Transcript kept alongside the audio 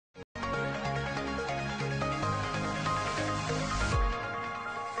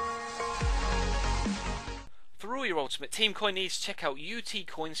for all your ultimate team coin needs, check out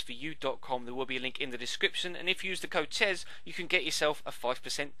utcoinsforyou.com. There will be a link in the description, and if you use the code CHES, you can get yourself a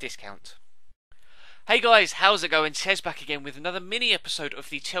 5% discount. Hey guys, how's it going? Chez back again with another mini episode of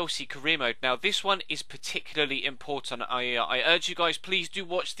the Chelsea career mode. Now this one is particularly important. I urge you guys, please do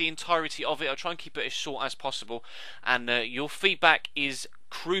watch the entirety of it. I'll try and keep it as short as possible, and your feedback is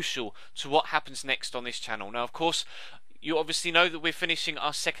crucial to what happens next on this channel. Now of course, you obviously know that we're finishing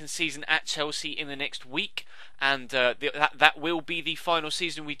our second season at Chelsea in the next week, and that will be the final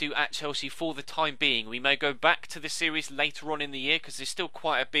season we do at Chelsea for the time being. We may go back to the series later on in the year because there's still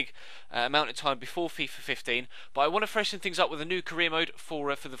quite a big amount of time before FIFA 15, but I want to freshen things up with a new career mode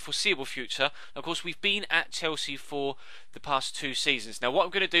for the foreseeable future. Of course, we've been at Chelsea for the past 2 seasons. Now what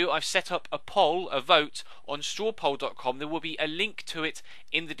I'm going to do, I've set up a poll, a vote on strawpoll.com. There will be a link to it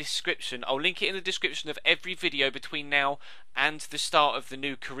in the description. I'll link it in the description of every video between now and the start of the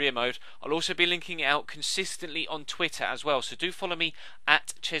new career mode. I'll also be linking it out consistently on Twitter as well, so do follow me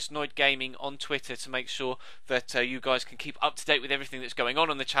at Chesnoid Gaming on Twitter to make sure that you guys can keep up to date with everything that's going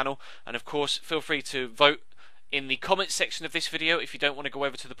on the channel. And of course, feel free to vote in the comments section of this video if you don't want to go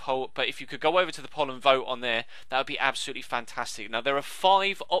over to the poll, but if you could go over to the poll and vote on there, that would be absolutely fantastic. Now there are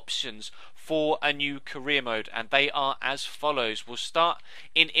 5 options for a new career mode, and they are as follows. We'll start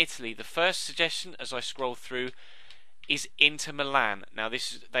in Italy. The first suggestion, as I scroll through, is Inter Milan. Now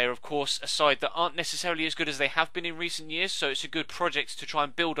they are of course a side that aren't necessarily as good as they have been in recent years, so it's a good project to try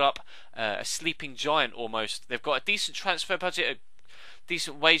and build up a sleeping giant almost. They've got a decent transfer budget, a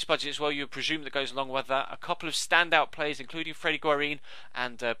decent wage budget as well, you would presume, that goes along with that. A couple of standout players including Freddie Guarin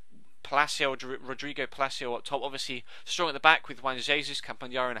and Rodrigo Palacio up top. Obviously strong at the back with Juan Jesus,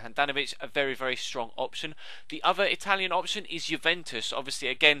 Campagnaro and Handanovic, a very, very strong option. The other Italian option is Juventus. Obviously,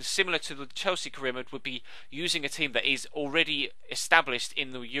 again, similar to the Chelsea career mode, would be using a team that is already established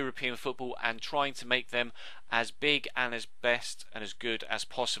in the European football and trying to make them as big and as best and as good as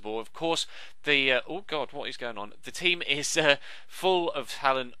possible. Of course, the oh god, what is going on? The team is full of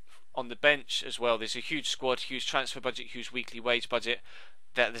talent on the bench as well. There's a huge squad, huge transfer budget, huge weekly wage budget.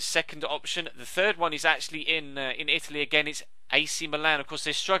 The second option. The third one is actually in Italy again. It's AC Milan. Of course,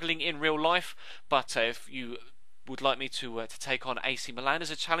 they're struggling in real life, but if you would like me to take on AC Milan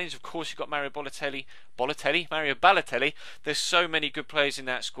as a challenge, of course you've got Mario Balotelli. There's so many good players in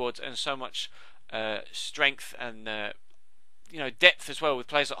that squad and so much strength and depth as well, with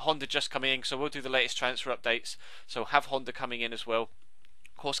players like Honda just coming in. So we'll do the latest transfer updates. So we'll have Honda coming in as well.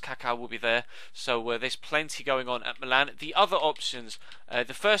 Of course, Kaká will be there, so there's plenty going on at Milan. The other options,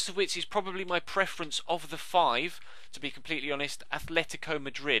 the first of which is probably my preference of the 5, to be completely honest, Atletico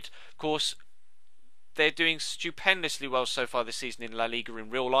Madrid. Of course, they're doing stupendously well so far this season in La Liga in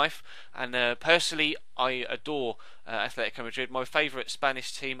real life, and personally I adore Atletico Madrid, my favourite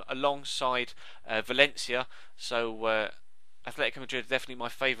Spanish team alongside Valencia. So Atletico Madrid are definitely my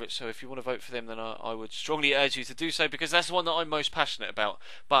favourite, so if you want to vote for them, then I would strongly urge you to do so, because that's the one that I'm most passionate about.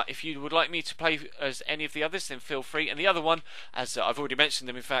 But if you would like me to play as any of the others, then feel free. And the other one, as I've already mentioned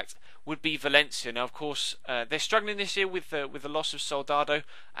them in fact, would be Valencia. Now of course they're struggling this year with the loss of Soldado,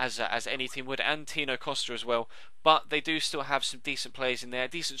 as any team would, and Tino Costa as well, but they do still have some decent players in there,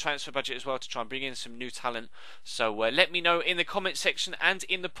 decent transfer budget as well to try and bring in some new talent. So let me know in the comment section and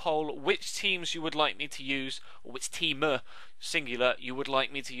in the poll which teams you would like me to use, or which team singular you would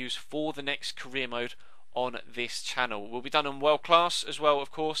like me to use for the next career mode on this channel. Will be done on World Class as well,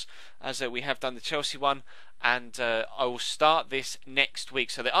 of course, as we have done the Chelsea one, and I will start this next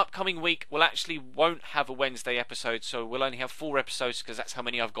week. So the upcoming week won't have a Wednesday episode, so we'll only have 4 episodes because that's how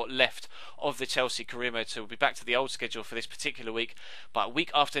many I've got left of the Chelsea career mode. So we'll be back to the old schedule for this particular week, but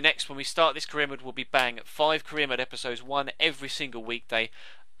week after next, when we start this career mode, we'll be bang 5 career mode episodes, 1 every single weekday,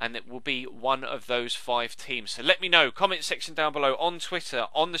 and it will be one of those 5 teams. So let me know, comment section down below, on Twitter,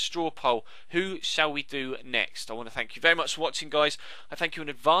 on the straw poll, who shall we do next? I want to thank you very much for watching, guys. I thank you in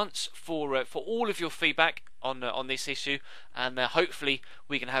advance for all of your feedback on this issue, and hopefully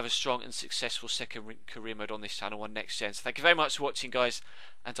we can have a strong and successful second career mode on this channel on next gen. So thank you very much for watching, guys,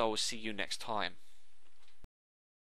 and I will see you next time.